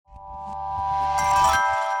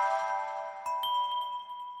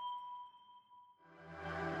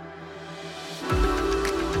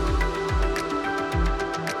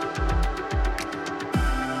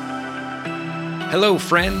Hello,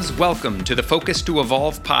 friends. Welcome to the Focus to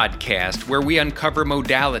Evolve podcast, where we uncover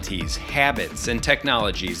modalities, habits, and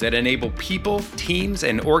technologies that enable people, teams,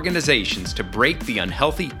 and organizations to break the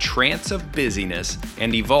unhealthy trance of busyness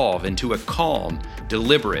and evolve into a calm,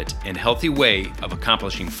 deliberate, and healthy way of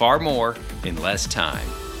accomplishing far more in less time.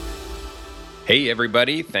 Hey,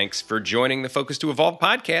 everybody. Thanks for joining the Focus to Evolve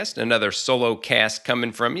podcast. Another solo cast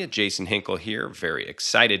coming from you. Jason Hinkle here. Very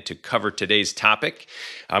excited to cover today's topic.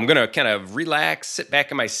 I'm going to kind of relax, sit back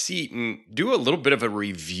in my seat, and do a little bit of a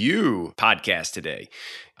review podcast today.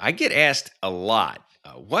 I get asked a lot,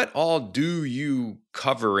 what all do you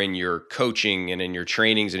cover in your coaching and in your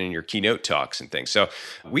trainings and in your keynote talks and things? So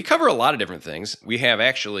we cover a lot of different things. We have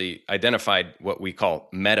actually identified what we call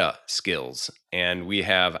meta skills, and we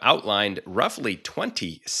have outlined roughly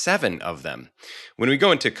 27 of them. When we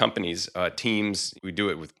go into companies, teams, we do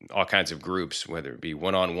it with all kinds of groups, whether it be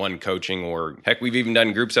one-on-one coaching or heck, we've even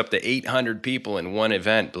done groups up to 800 people in one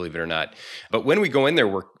event, believe it or not. But when we go in there,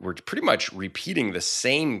 we're pretty much repeating the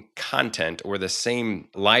same content or the same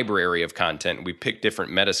library of content. We pick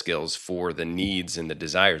different meta skills for the needs and the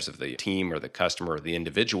desires of the team or the customer or the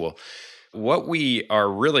individual. What we are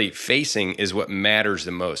really facing is what matters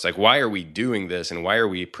the most. Like, why are we doing this and why are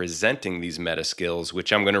we presenting these meta skills,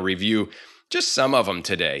 which I'm going to review just some of them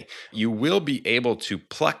today. You will be able to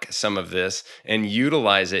pluck some of this and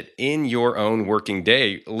utilize it in your own working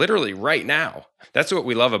day, literally right now. That's what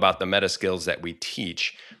we love about the meta skills that we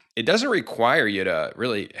teach. It doesn't require you to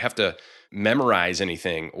really have to memorize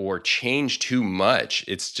anything or change too much.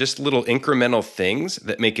 It's just little incremental things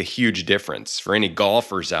that make a huge difference. For any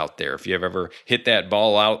golfers out there, if you've ever hit that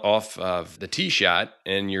ball out off of the tee shot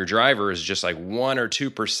and your driver is just like 1 or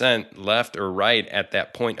 2% left or right at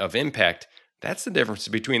that point of impact, that's the difference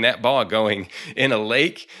between that ball going in a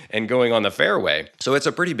lake and going on the fairway. So it's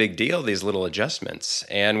a pretty big deal, these little adjustments.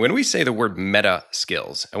 And when we say the word meta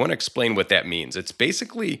skills, I want to explain what that means. It's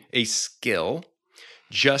basically a skill,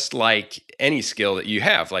 just like any skill that you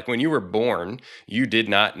have. Like when you were born, you did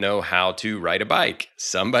not know how to ride a bike.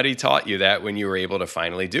 Somebody taught you that when you were able to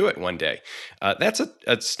finally do it one day. That's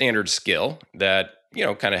a standard skill that,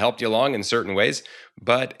 kind of helped you along in certain ways.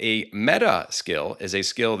 But a meta skill is a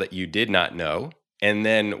skill that you did not know. And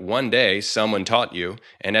then one day someone taught you.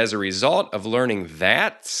 And as a result of learning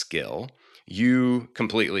that skill, you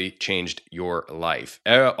completely changed your life,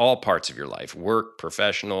 all parts of your life, work,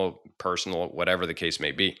 professional, personal, whatever the case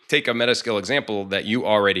may be. Take a meta skill example that you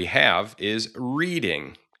already have is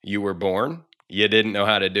reading. You were born, you didn't know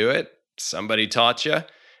how to do it, somebody taught you,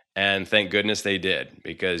 and thank goodness they did,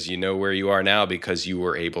 because you know where you are now because you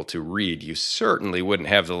were able to read. You certainly wouldn't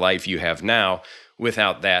have the life you have now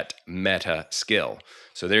without that meta skill.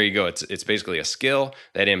 So there you go. It's basically a skill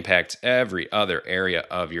that impacts every other area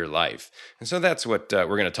of your life. And so that's what we're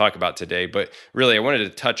going to talk about today. But really, I wanted to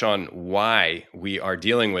touch on why we are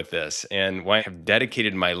dealing with this and why I have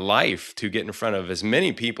dedicated my life to get in front of as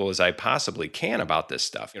many people as I possibly can about this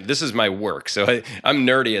stuff. This is my work. So I'm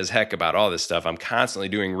nerdy as heck about all this stuff. I'm constantly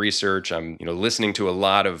doing research. I'm listening to a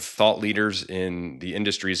lot of thought leaders in the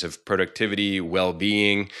industries of productivity,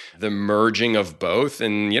 well-being, the merging of both.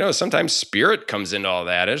 And, sometimes spirit comes into all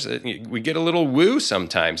that. We get a little woo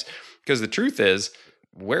sometimes, because the truth is,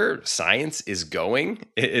 where science is going,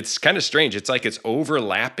 it's kind of strange. It's like it's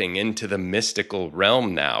overlapping into the mystical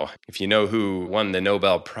realm now. If you know who won the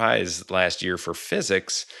Nobel Prize last year for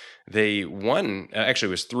physics, they won, actually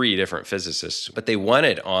it was 3 different physicists, but they won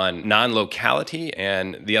it on non-locality,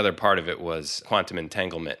 and the other part of it was quantum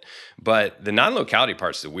entanglement. But the non-locality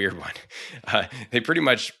part's the weird one. They pretty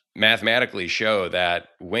much mathematically show that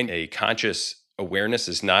when a conscious awareness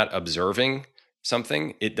is not observing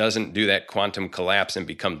something, it doesn't do that quantum collapse and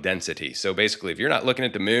become density. So basically, if you're not looking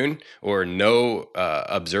at the moon or no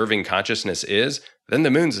observing consciousness is, then the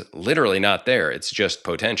moon's literally not there. It's just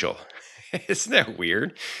potential. Isn't that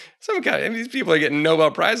weird? These people are getting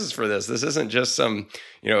Nobel Prizes for this. This isn't just some,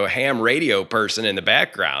 ham radio person in the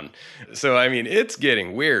background. So, it's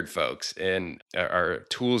getting weird, folks. And our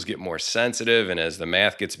tools get more sensitive. And as the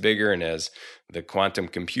math gets bigger and as the quantum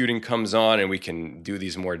computing comes on and we can do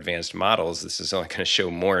these more advanced models, this is only going to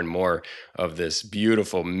show more and more of this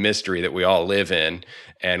beautiful mystery that we all live in.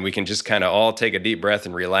 And we can just kind of all take a deep breath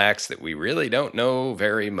and relax that we really don't know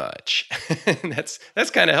very much.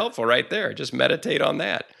 That's kind of helpful right there. Just meditate on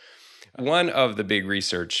that. One of the big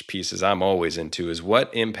research pieces I'm always into is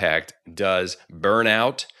what impact does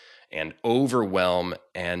burnout and overwhelm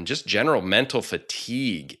and just general mental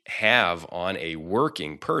fatigue have on a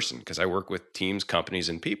working person? Because I work with teams, companies,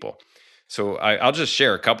 and people. So I'll just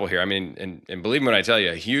share a couple here. And believe me when I tell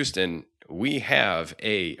you, Houston we have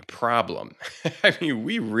a problem. I mean,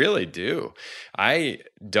 we really do. I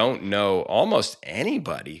don't know almost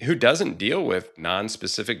anybody who doesn't deal with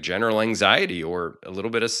non-specific general anxiety or a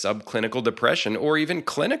little bit of subclinical depression or even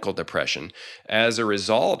clinical depression as a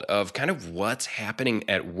result of kind of what's happening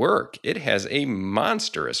at work. It has a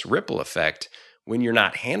monstrous ripple effect when you're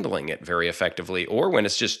not handling it very effectively or when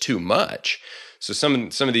it's just too much. So some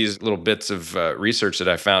of these little bits of research that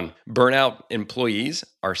I found, burnout employees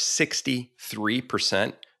are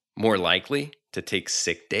 63% more likely to take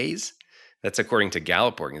sick days. That's according to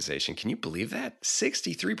Gallup organization. Can you believe that?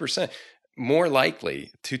 63% more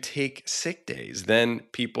likely to take sick days than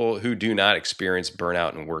people who do not experience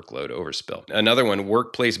burnout and workload overspill. Another one,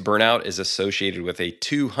 workplace burnout is associated with a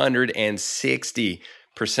 260%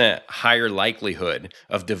 higher likelihood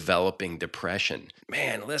of developing depression.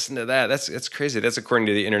 Man, listen to that. That's crazy. That's according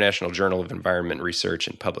to the International Journal of Environment Research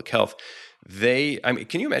and Public Health. Can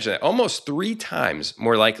you imagine that? Almost 3 times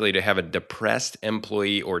more likely to have a depressed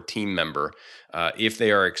employee or team member if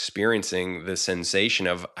they are experiencing the sensation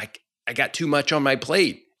of, I got too much on my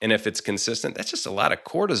plate. And if it's consistent, that's just a lot of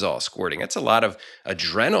cortisol squirting. That's a lot of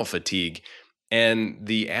adrenal fatigue. And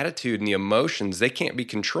the attitude and the emotions, they can't be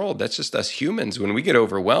controlled. That's just us humans. When we get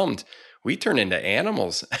overwhelmed, we turn into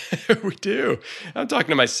animals. We do. I'm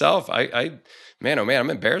talking to myself. Man, oh man, I'm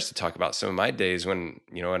embarrassed to talk about some of my days when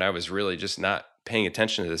I was really just not paying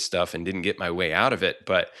attention to this stuff and didn't get my way out of it.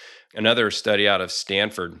 But another study out of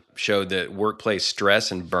Stanford showed that workplace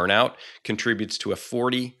stress and burnout contributes to a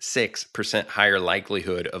 46% higher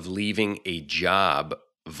likelihood of leaving a job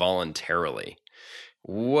voluntarily.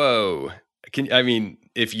 Whoa.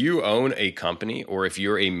 If you own a company or if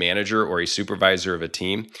you're a manager or a supervisor of a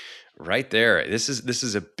team, right there, this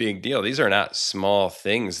is a big deal. These are not small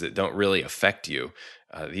things that don't really affect you.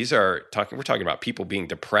 We're talking about people being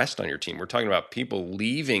depressed on your team. We're talking about people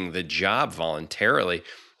leaving the job voluntarily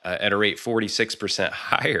at a rate 46%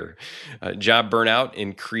 higher. Job burnout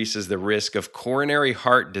increases the risk of coronary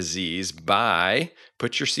heart disease by,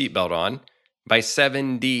 put your seatbelt on, by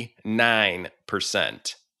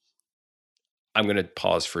 79%. I'm going to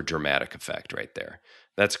pause for dramatic effect right there.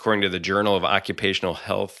 That's according to the Journal of Occupational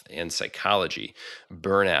Health and Psychology.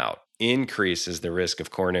 Burnout increases the risk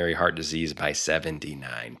of coronary heart disease by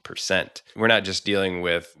 79%. We're not just dealing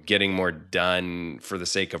with getting more done for the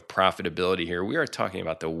sake of profitability here. We are talking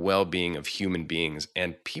about the well-being of human beings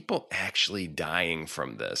and people actually dying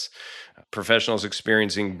from this. Professionals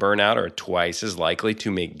experiencing burnout are twice as likely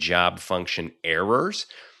to make job function errors.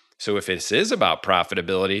 So if this is about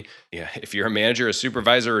profitability, if you're a manager, a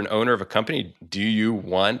supervisor, an owner of a company, do you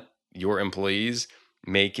want your employees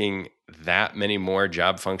making that many more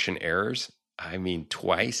job function errors? I mean,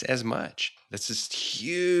 twice as much. That's just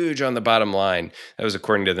huge on the bottom line. That was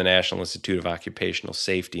according to the National Institute of Occupational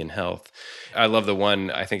Safety and Health. I love the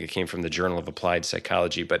one, I think it came from the Journal of Applied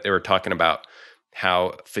Psychology, but they were talking about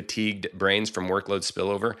how fatigued brains from workload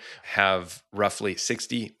spillover have roughly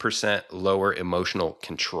 60% lower emotional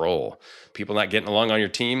control. People not getting along on your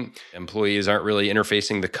team, employees aren't really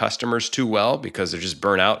interfacing the customers too well because they're just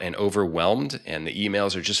burnt out and overwhelmed and the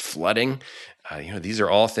emails are just flooding. These are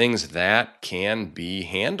all things that can be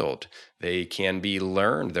handled. They can be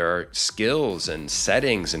learned. There are skills and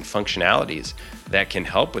settings and functionalities that can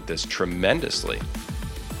help with this tremendously.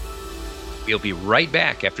 We'll be right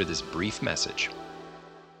back after this brief message.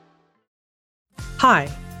 Hi,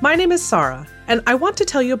 my name is Sarah, and I want to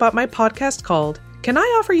tell you about my podcast called Can I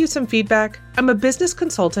Offer You Some Feedback? I'm a business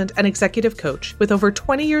consultant and executive coach with over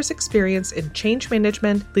 20 years experience in change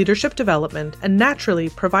management, leadership development, and naturally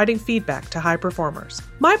providing feedback to high performers.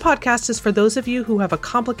 My podcast is for those of you who have a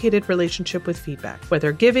complicated relationship with feedback,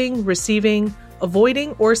 whether giving, receiving,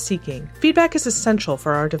 avoiding, or seeking. Feedback is essential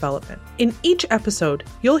for our development. In each episode,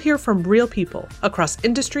 you'll hear from real people across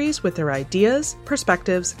industries with their ideas,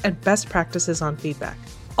 perspectives, and best practices on feedback.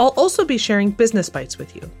 I'll also be sharing business bites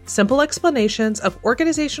with you, simple explanations of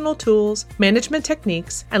organizational tools, management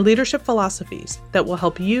techniques, and leadership philosophies that will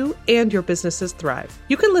help you and your businesses thrive.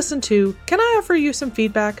 You can listen to Can I Offer You Some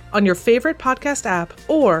Feedback on your favorite podcast app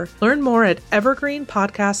or learn more at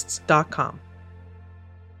evergreenpodcasts.com.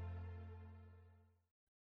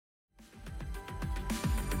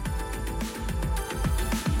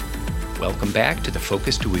 Welcome back to the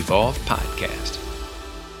Focus to Evolve podcast.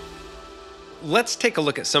 Let's take a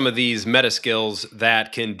look at some of these meta skills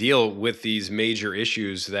that can deal with these major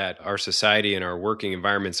issues that our society and our working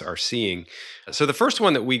environments are seeing. So the first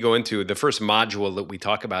one that we go into, the first module that we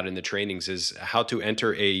talk about in the trainings is how to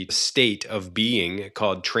enter a state of being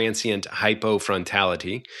called transient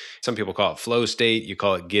hypofrontality. Some people call it flow state. You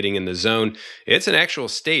call it getting in the zone. It's an actual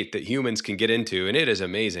state that humans can get into, and it is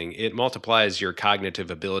amazing. It multiplies your cognitive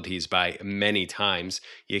abilities by many times.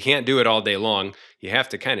 You can't do it all day long. You have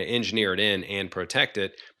to kind of engineer it in and protect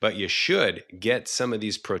it, but you should get some of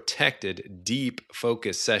these protected, deep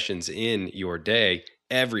focus sessions in your day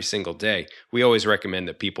every single day. We always recommend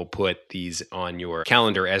that people put these on your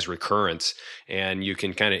calendar as recurrence, and you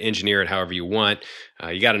can kind of engineer it however you want.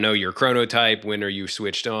 You got to know your chronotype. When are you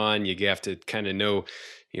switched on? You have to kind of know,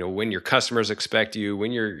 when your customers expect you,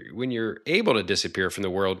 when you're able to disappear from the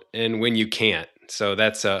world, and when you can't. So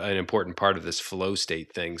that's an important part of this flow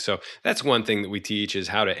state thing. So that's one thing that we teach, is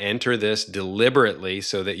how to enter this deliberately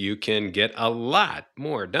so that you can get a lot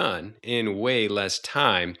more done in way less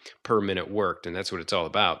time per minute worked. And that's what it's all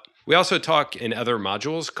about. We also talk in other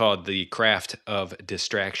modules called the craft of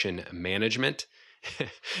distraction management.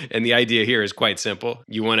 And the idea here is quite simple.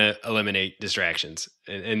 You want to eliminate distractions.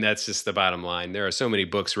 And that's just the bottom line. There are so many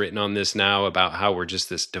books written on this now about how we're just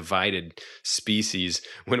this divided species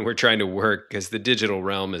when we're trying to work, because the digital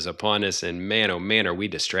realm is upon us, and man, oh man, are we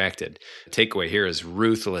distracted. The takeaway here is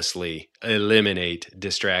ruthlessly eliminate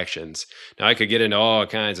distractions. Now, I could get into all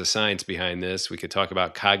kinds of science behind this. We could talk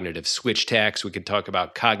about cognitive switch tax. We could talk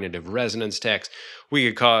about cognitive resonance tax.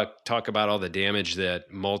 We could talk about all the damage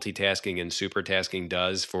that multitasking and supertasking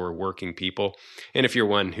does for working people. And if you're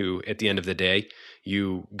one who, at the end of the day,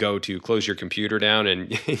 you go to close your computer down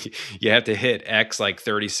and you have to hit X like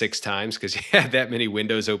 36 times because you have that many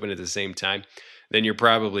windows open at the same time, then you're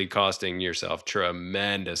probably costing yourself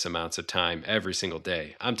tremendous amounts of time every single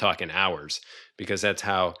day. I'm talking hours, because that's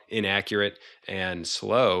how inaccurate and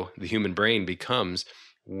slow the human brain becomes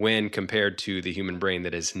when compared to the human brain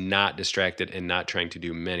that is not distracted and not trying to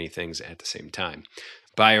do many things at the same time.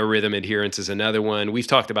 Biorhythm adherence is another one. We've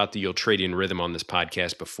talked about the ultradian rhythm on this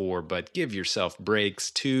podcast before, but give yourself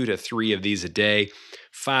breaks, 2 to 3 of these a day,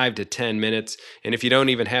 5 to 10 minutes. And if you don't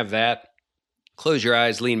even have that, close your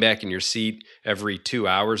eyes, lean back in your seat every 2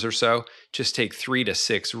 hours or so. Just take 3 to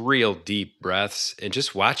 6 real deep breaths and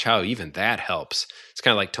just watch how even that helps. It's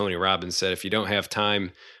kind of like Tony Robbins said, if you don't have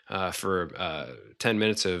time for 10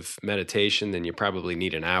 minutes of meditation, then you probably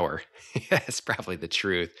need an hour. That's probably the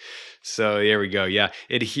truth. So there we go. Yeah.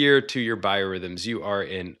 Adhere to your biorhythms. You are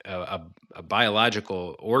a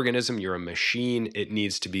biological organism. You're a machine. It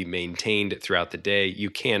needs to be maintained throughout the day. You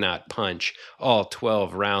cannot punch all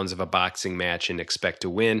 12 rounds of a boxing match and expect to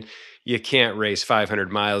win. You can't race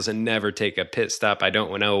 500 miles and never take a pit stop. I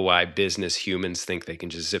don't know why business humans think they can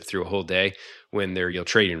just zip through a whole day when their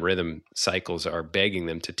ultradian rhythm cycles are begging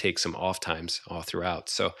them to take some off times all throughout.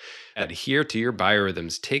 So adhere to your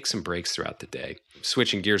biorhythms. Take some breaks throughout the day.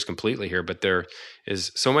 Switching gears completely here, but there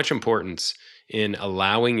is so much importance in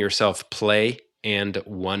allowing yourself play and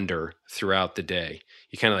wonder throughout the day.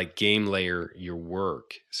 You kind of like game layer your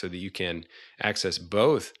work so that you can access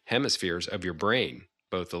both hemispheres of your brain,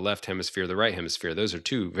 both the left hemisphere, the right hemisphere. Those are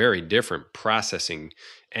two very different processing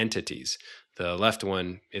entities. The left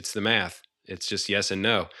one, it's the math. It's just yes and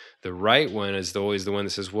no. The right one is always the one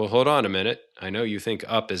that says, well, hold on a minute. I know you think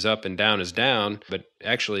up is up and down is down, but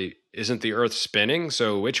actually, isn't the earth spinning?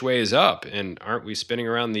 So which way is up? And aren't we spinning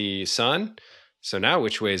around the sun? So now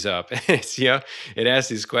which way is up? It asks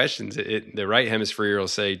these questions. The right hemisphere will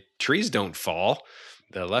say, trees don't fall.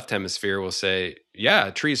 The left hemisphere will say, yeah,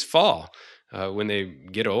 trees fall. When they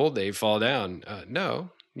get old, they fall down. No,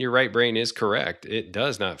 your right brain is correct. It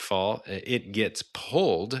does not fall. It gets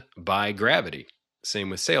pulled by gravity. Same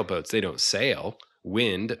with sailboats. They don't sail.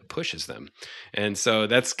 Wind pushes them. And so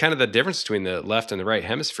that's kind of the difference between the left and the right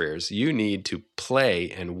hemispheres. You need to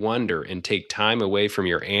play and wonder and take time away from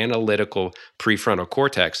your analytical prefrontal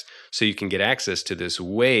cortex so you can get access to this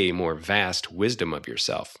way more vast wisdom of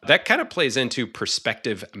yourself. That kind of plays into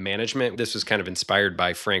perspective management. This was kind of inspired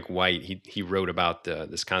by Frank White. He wrote about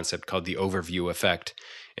this concept called the overview effect.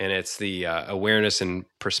 And it's the awareness and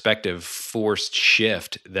perspective forced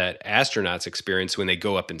shift that astronauts experience when they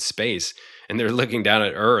go up in space and they're looking down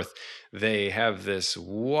at Earth. They have this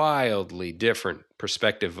wildly different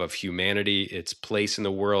perspective of humanity, its place in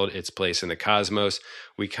the world, its place in the cosmos.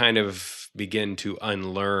 We kind of begin to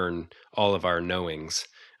unlearn all of our knowings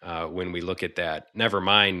when we look at that. Never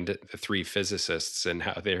mind the 3 physicists and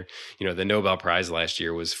how they're, the Nobel Prize last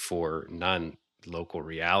year was for local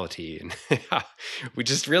reality, and we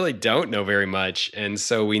just really don't know very much. And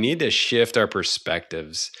so we need to shift our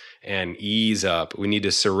perspectives and ease up. We need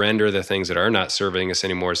to surrender the things that are not serving us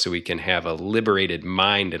anymore so we can have a liberated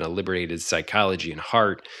mind and a liberated psychology and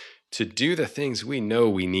heart to do the things we know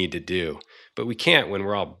we need to do. But we can't when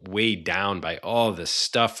we're all weighed down by all the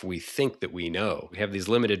stuff we think that we know. We have these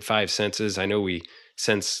limited five senses. I know we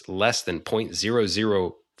sense less than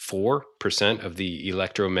 0.004% of the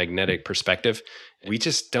electromagnetic perspective. We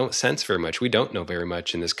just don't sense very much. We don't know very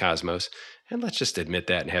much in this cosmos. And let's just admit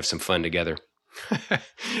that and have some fun together. All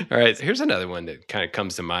right, here's another one that kind of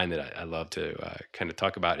comes to mind that I love to kind of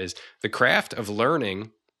talk about is the craft of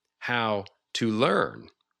learning how to learn.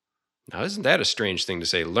 Now, isn't that a strange thing to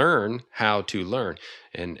say? Learn how to learn.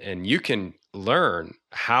 And you can learn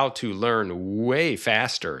how to learn way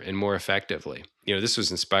faster and more effectively. This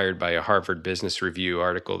was inspired by a Harvard Business Review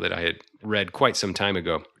article that I had read quite some time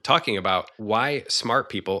ago, talking about why smart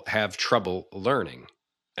people have trouble learning.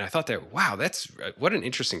 And I thought that, wow, what an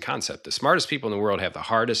interesting concept. The smartest people in the world have the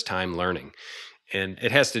hardest time learning. And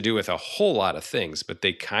it has to do with a whole lot of things, but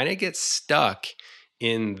they kind of get stuck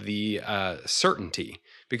in the certainty,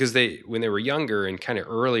 because when they were younger and kind of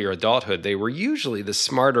earlier adulthood, they were usually the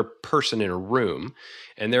smarter person in a room,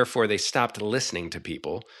 and therefore they stopped listening to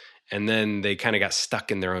people, and then they kind of got stuck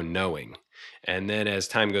in their own knowing. And then as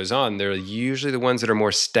time goes on, they're usually the ones that are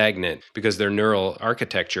more stagnant because their neural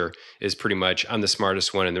architecture is pretty much, I'm the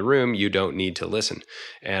smartest one in the room, you don't need to listen.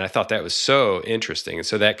 And I thought that was so interesting. And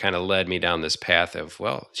so that kind of led me down this path of,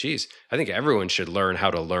 well, geez, I think everyone should learn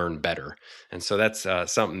how to learn better. And so that's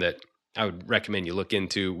something that I would recommend you look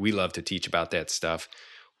into. We love to teach about that stuff.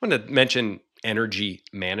 I want to mention energy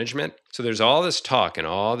management. So there's all this talk and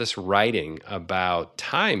all this writing about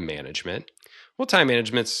time management. Well, time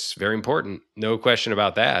management's very important, no question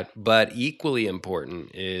about that. But equally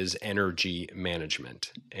important is energy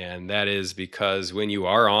management. And that is because when you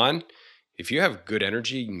are on, if you have good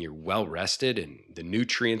energy and you're well rested and the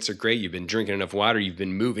nutrients are great, you've been drinking enough water, you've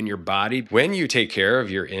been moving your body, when you take care of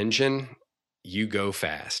your engine, you go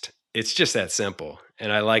fast. It's just that simple.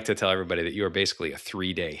 And I like to tell everybody that you are basically a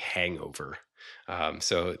 3-day hangover.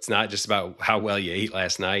 So it's not just about how well you ate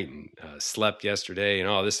last night and slept yesterday and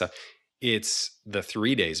all this stuff. It's the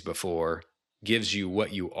 3 days before gives you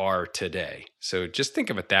what you are today. So just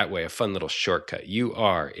think of it that way, a fun little shortcut. You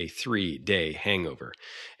are a 3-day hangover.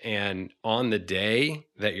 And on the day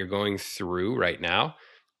that you're going through right now,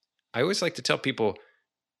 I always like to tell people,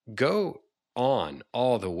 go on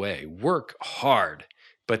all the way, work hard,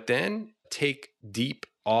 but then take deep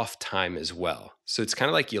off time as well. So it's kind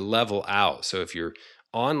of like you level out. So if you're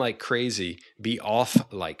on like crazy, be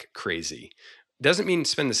off like crazy. Doesn't mean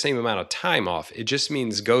spend the same amount of time off. It just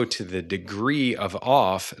means go to the degree of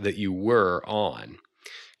off that you were on.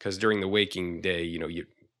 Because during the waking day, you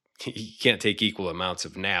can't take equal amounts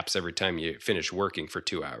of naps every time you finish working for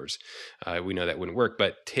 2 hours. We know that wouldn't work,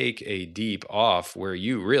 but take a deep off where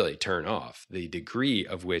you really turn off, the degree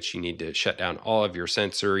of which you need to shut down all of your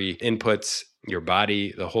sensory inputs, your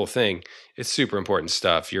body, the whole thing. It's super important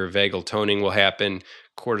stuff. Your vagal toning will happen.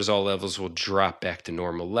 Cortisol levels will drop back to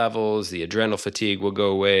normal levels. The adrenal fatigue will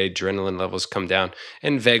go away. Adrenaline levels come down,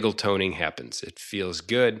 and vagal toning happens. It feels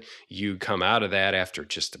good. You come out of that after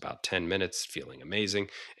just about 10 minutes feeling amazing.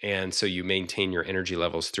 And so you maintain your energy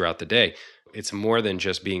levels throughout the day. It's more than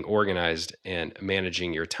just being organized and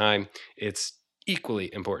managing your time. It's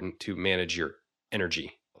equally important to manage your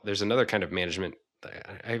energy. There's another kind of management.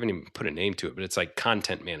 I haven't even put a name to it, but it's like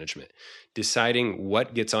content management, deciding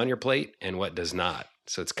what gets on your plate and what does not.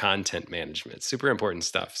 So it's content management, super important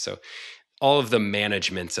stuff. So all of the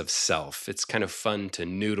managements of self, it's kind of fun to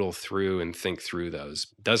noodle through and think through those.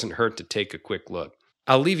 Doesn't hurt to take a quick look.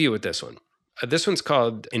 I'll leave you with this one. This one's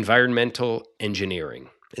called environmental engineering.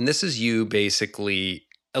 And this is you basically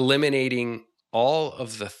eliminating all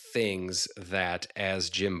of the things that,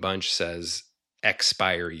 as Jim Bunch says,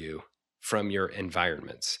 expire you from your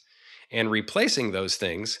environments, and replacing those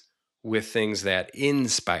things with things that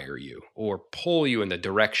inspire you or pull you in the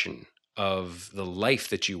direction of the life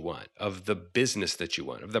that you want, of the business that you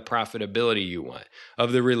want, of the profitability you want,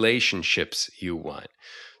 of the relationships you want.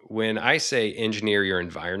 When I say engineer your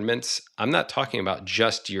environments, I'm not talking about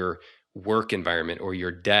just your work environment or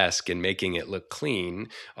your desk and making it look clean,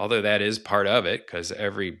 although that is part of it, because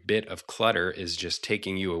every bit of clutter is just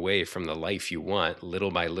taking you away from the life you want,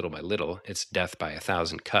 little by little by little. It's death by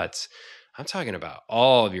 1,000 cuts. I'm talking about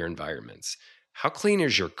all of your environments. How clean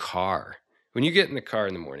is your car? When you get in the car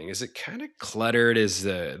in the morning, is it kind of cluttered? Is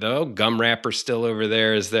the old gum wrapper still over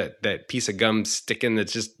there? Is that piece of gum sticking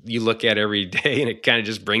that's just you look at every day and it kind of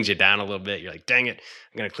just brings you down a little bit? You're like, dang it,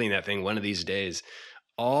 I'm going to clean that thing one of these days.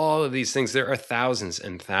 All of these things, there are thousands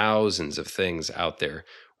and thousands of things out there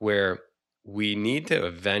where we need to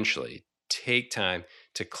eventually take time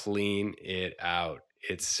to clean it out.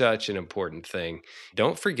 It's such an important thing.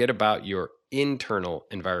 Don't forget about your internal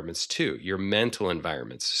environments too, your mental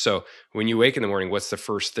environments. So when you wake in the morning, what's the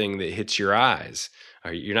first thing that hits your eyes?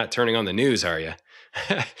 You're not turning on the news, are you?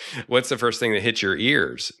 What's the first thing that hits your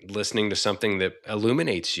ears? Listening to something that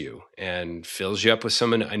illuminates you and fills you up with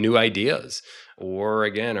some new ideas. Or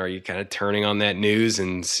again, are you kind of turning on that news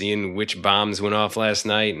and seeing which bombs went off last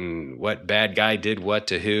night and what bad guy did what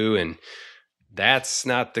to who? And that's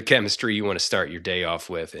not the chemistry you want to start your day off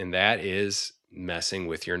with. And that is messing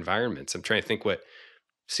with your environments. I'm trying to think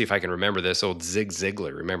see if I can remember this. Old Zig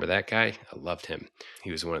Ziglar. Remember that guy? I loved him.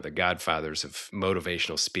 He was one of the godfathers of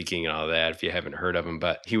motivational speaking and all that, if you haven't heard of him.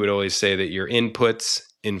 But he would always say that your inputs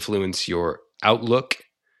influence your outlook,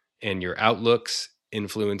 and your outlooks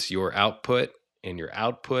influence your output, and your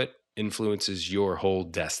output influences your whole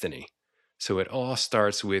destiny. So it all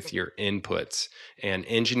starts with your inputs and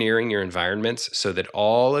engineering your environments so that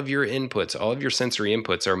all of your inputs, all of your sensory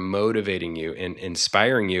inputs are motivating you and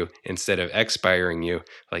inspiring you instead of expiring you,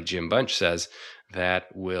 like Jim Bunch says, that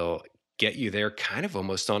will get you there kind of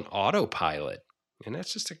almost on autopilot. And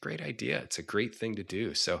that's just a great idea. It's a great thing to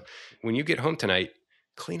do. So when you get home tonight,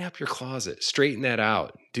 clean up your closet, straighten that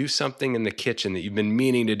out, do something in the kitchen that you've been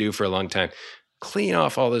meaning to do for a long time. Clean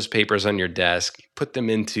off all those papers on your desk, put them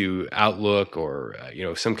into Outlook or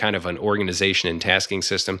some kind of an organization and tasking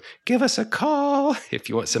system. Give us a call if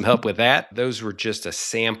you want some help with that. Those were just a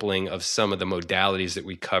sampling of some of the modalities that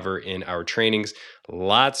we cover in our trainings.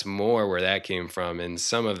 Lots more where that came from, and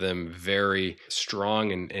some of them very strong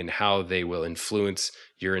in how they will influence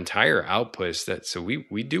your entire outputs. So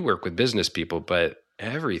we do work with business people, but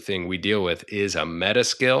everything we deal with is a meta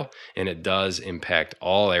skill, and it does impact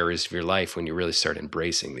all areas of your life when you really start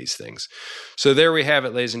embracing these things. So there we have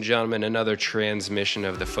it, ladies and gentlemen. Another transmission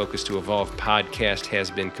of the Focus to Evolve podcast has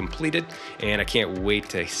been completed, and I can't wait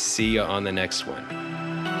to see you on the next one.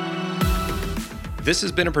 This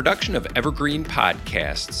has been a production of Evergreen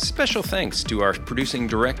Podcasts. Special thanks to our producing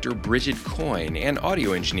director, Bridget Coyne, and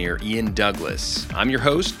audio engineer, Ian Douglas. I'm your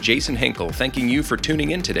host, Jason Hinkle, thanking you for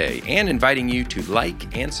tuning in today and inviting you to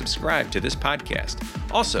like and subscribe to this podcast.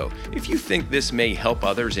 Also, if you think this may help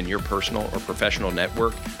others in your personal or professional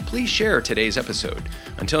network, please share today's episode.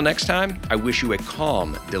 Until next time, I wish you a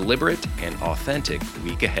calm, deliberate, and authentic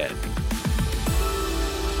week ahead.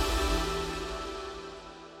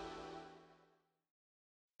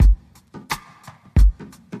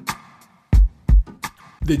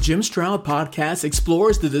 The Jim Stroud Podcast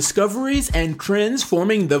explores the discoveries and trends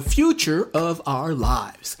forming the future of our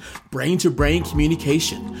lives. Brain-to-brain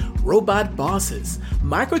communication, robot bosses,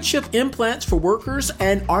 microchip implants for workers,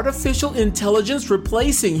 and artificial intelligence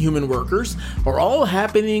replacing human workers are all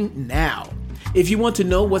happening now. If you want to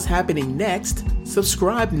know what's happening next,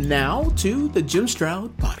 subscribe now to the Jim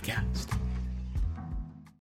Stroud Podcast.